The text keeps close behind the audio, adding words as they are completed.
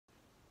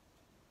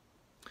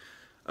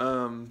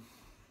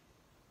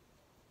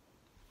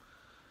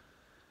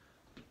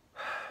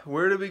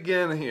Where to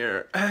begin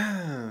here?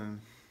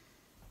 I'm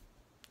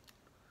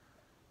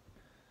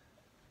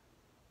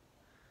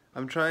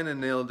trying to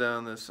nail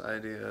down this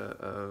idea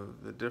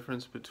of the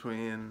difference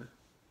between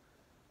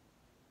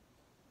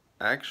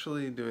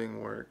actually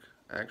doing work,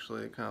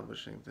 actually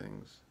accomplishing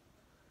things,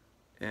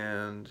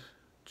 and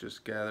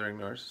just gathering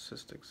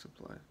narcissistic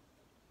supply.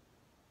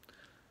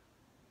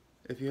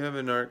 If you have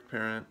a narc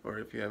parent or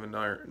if you have a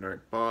narc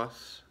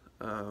boss,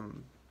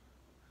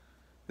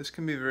 this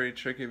can be very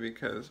tricky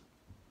because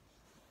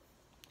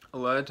a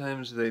lot of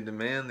times they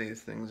demand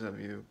these things of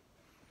you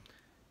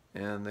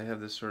and they have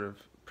this sort of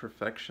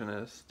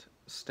perfectionist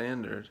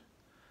standard,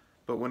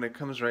 but when it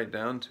comes right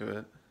down to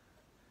it,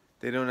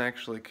 they don't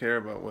actually care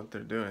about what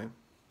they're doing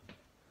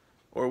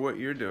or what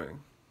you're doing.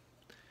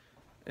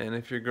 And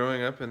if you're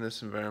growing up in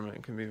this environment,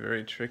 it can be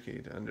very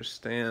tricky to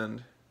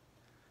understand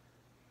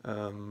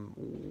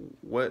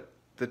what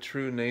the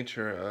true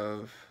nature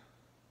of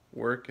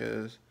work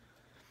is,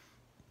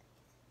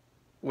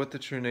 what the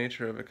true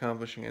nature of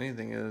accomplishing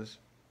anything is.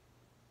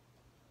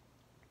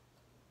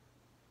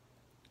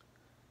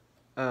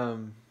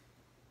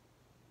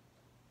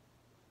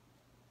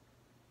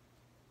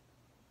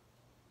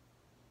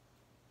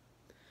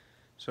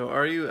 So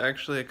are you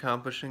actually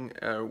accomplishing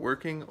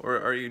working,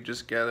 or are you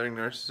just gathering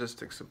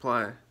narcissistic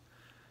supply?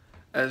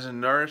 As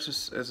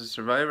a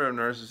survivor of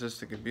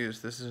narcissistic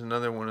abuse, this is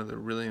another one of the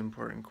really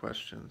important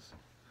questions.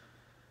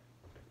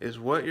 Is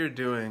what you're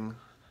doing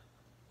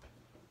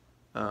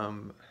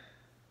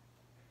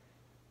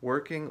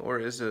working, or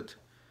is it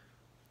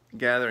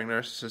gathering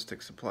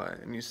narcissistic supply?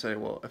 And you say,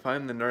 well, if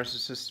I'm the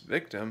narcissist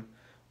victim,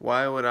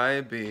 why would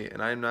I be,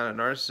 and I'm not a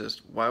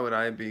narcissist, why would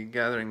I be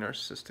gathering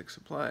narcissistic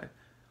supply?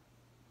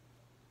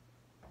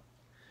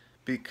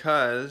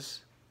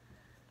 Because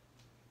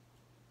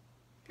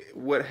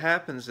what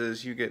happens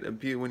is you get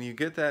abused. When you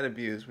get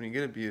abused, and you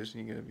get abused,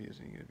 and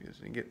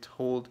you get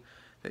told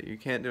that you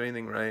can't do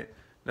anything right,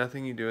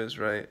 nothing you do is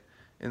right,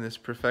 in this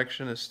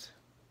perfectionist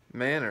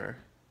manner,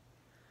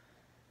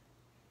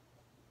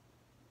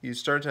 you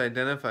start to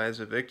identify as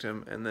a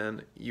victim, and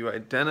then you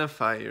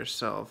identify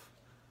yourself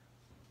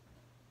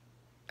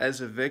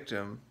as a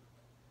victim,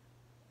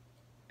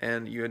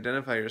 and you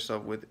identify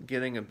yourself with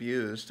getting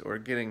abused or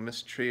getting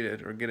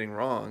mistreated or getting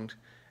wronged,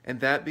 and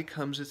that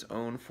becomes its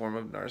own form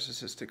of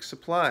narcissistic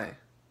supply.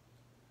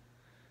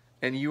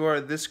 And you are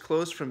this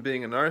close from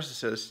being a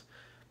narcissist,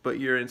 but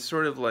you're in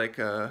sort of like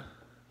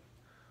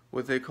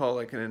what they call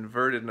like an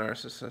inverted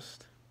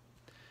narcissist.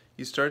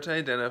 You start to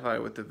identify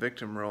with the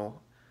victim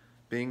role,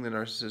 being the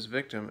narcissist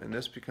victim, and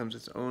this becomes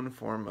its own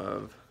form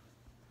of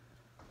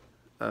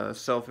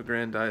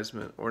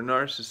self-aggrandizement or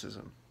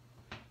narcissism.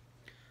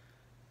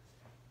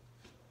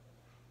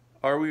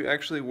 Are we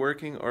actually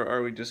working, or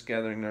are we just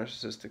gathering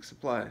narcissistic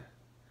supply?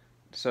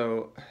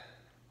 So,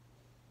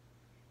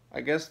 I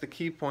guess the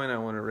key point I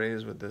want to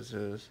raise with this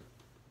is,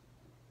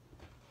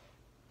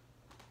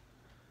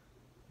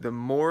 the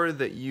more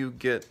that you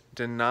get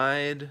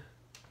denied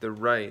the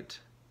right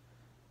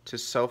to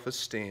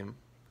self-esteem,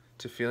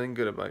 to feeling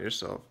good about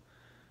yourself,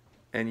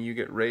 and you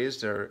get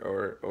raised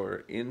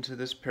or into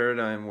this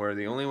paradigm where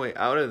the only way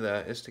out of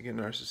that is to get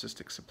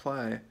narcissistic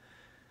supply,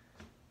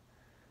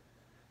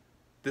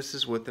 this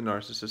is what the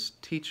narcissists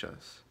teach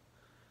us.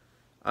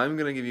 I'm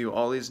going to give you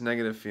all these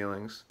negative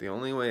feelings. The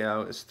only way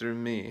out is through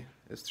me,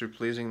 is through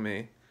pleasing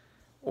me,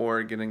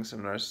 or getting some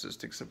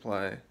narcissistic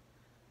supply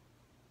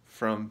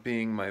from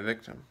being my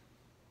victim.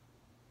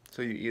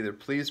 So you either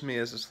please me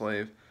as a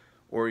slave,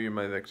 or you're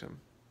my victim.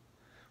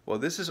 Well,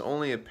 this is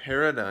only a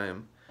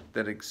paradigm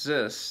that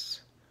exists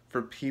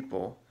for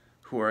people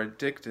who are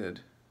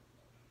addicted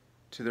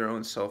to their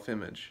own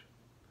self-image.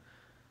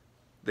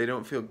 They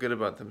don't feel good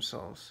about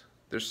themselves.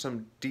 There's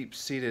some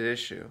deep-seated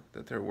issue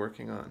that they're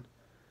working on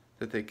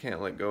that they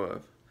can't let go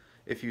of.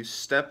 If you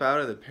step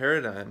out of the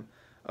paradigm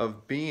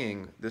of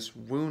being this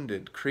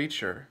wounded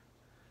creature,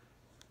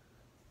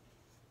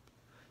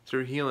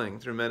 through healing,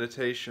 through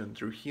meditation,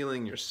 through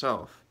healing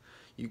yourself,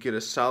 you get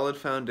a solid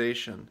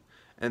foundation.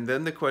 And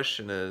then the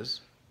question is,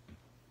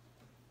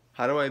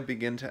 how do I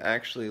begin to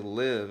actually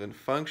live and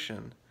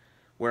function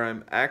where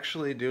I'm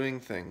actually doing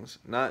things,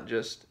 not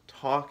just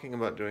talking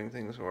about doing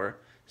things or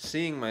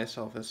seeing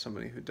myself as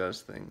somebody who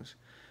does things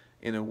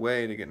in a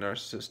way to get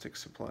narcissistic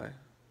supply?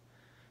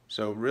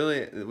 So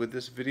really, with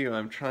this video,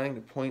 I'm trying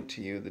to point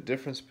to you the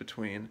difference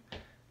between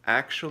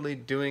actually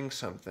doing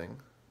something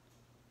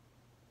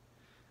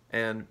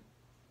and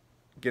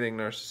getting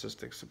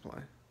narcissistic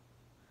supply.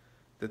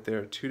 That there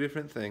are two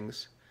different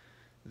things,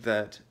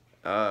 that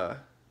an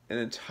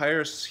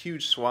entire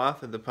huge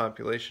swath of the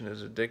population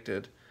is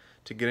addicted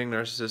to getting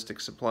narcissistic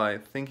supply,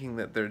 thinking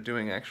that they're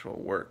doing actual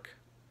work,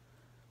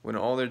 when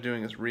all they're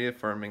doing is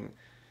reaffirming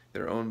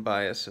their own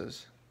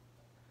biases,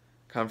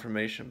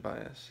 confirmation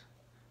bias,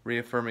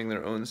 reaffirming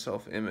their own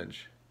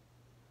self-image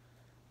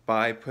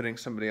by putting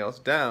somebody else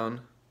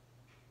down.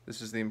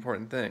 This is the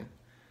important thing.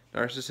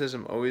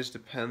 Narcissism always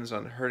depends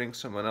on hurting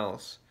someone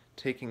else,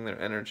 taking their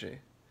energy.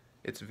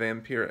 It's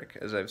vampiric,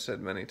 as I've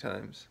said many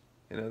times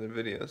in other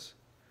videos.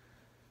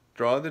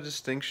 Draw the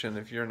distinction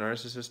if you're a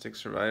narcissistic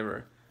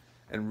survivor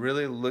and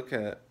really look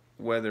at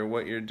whether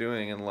what you're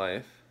doing in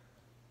life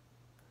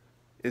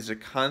is a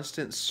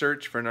constant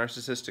search for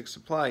narcissistic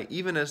supply,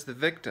 even as the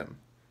victim,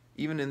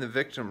 even in the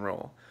victim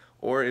role,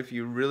 or if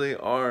you really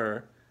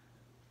are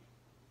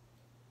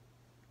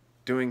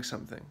doing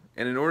something.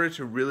 And in order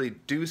to really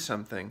do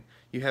something,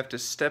 you have to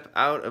step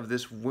out of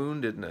this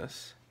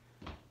woundedness,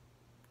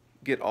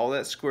 get all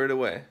that squared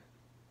away.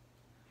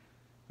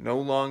 No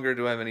longer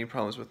do I have any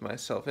problems with my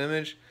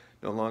self-image.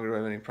 No longer do I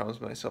have any problems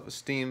with my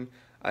self-esteem.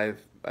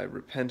 I've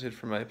repented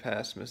for my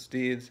past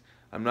misdeeds.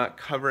 I'm not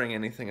covering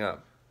anything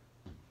up.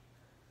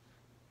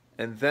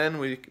 And then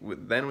we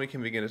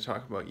can begin to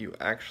talk about you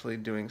actually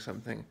doing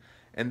something.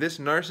 And this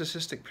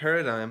narcissistic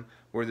paradigm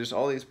where there's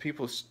all these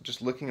people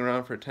just looking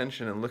around for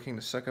attention and looking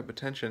to suck up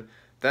attention,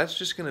 that's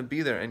just going to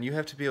be there, and you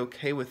have to be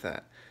okay with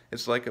that.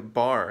 It's like a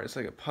bar. It's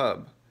like a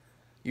pub.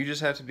 You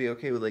just have to be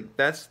okay with, like,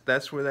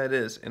 that's where that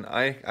is, and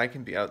I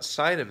can be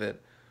outside of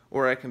it,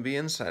 or I can be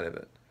inside of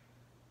it.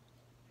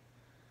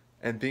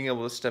 And being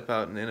able to step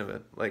out and in of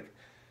it, like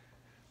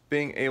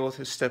being able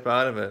to step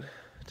out of it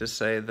to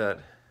say that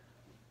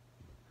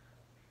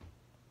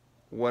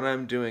what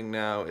I'm doing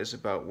now is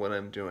about what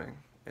I'm doing,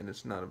 and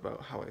it's not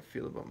about how I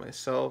feel about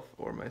myself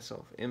or my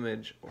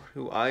self-image or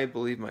who I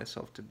believe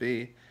myself to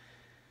be.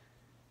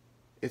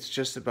 It's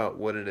just about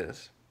what it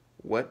is,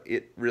 what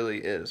it really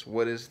is,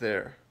 what is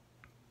there.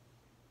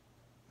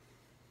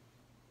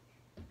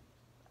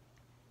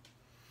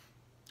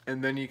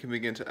 And then you can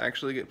begin to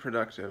actually get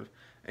productive,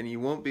 and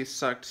you won't be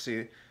sucked.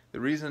 See, the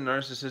reason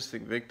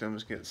narcissistic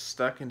victims get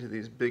stuck into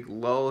these big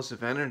lulls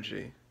of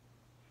energy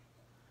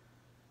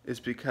is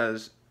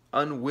because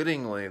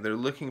unwittingly they're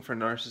looking for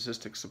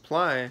narcissistic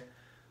supply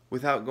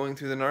without going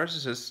through the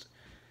narcissist.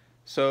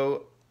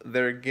 So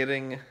they're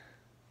getting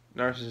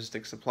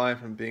narcissistic supply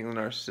from being the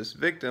narcissist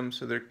victim,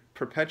 so they're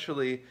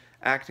perpetually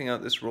acting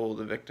out this role of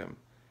the victim,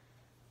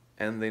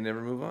 and they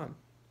never move on.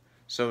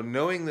 So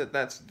knowing that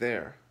that's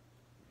there,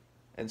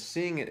 and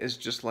seeing it as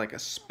just like a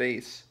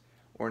space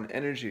or an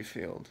energy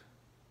field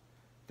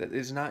that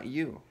is not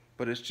you,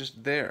 but it's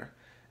just there,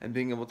 and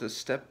being able to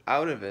step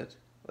out of it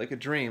like a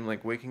dream,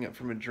 like waking up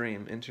from a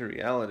dream into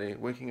reality,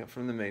 waking up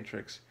from the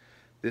matrix.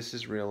 This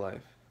is real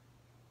life.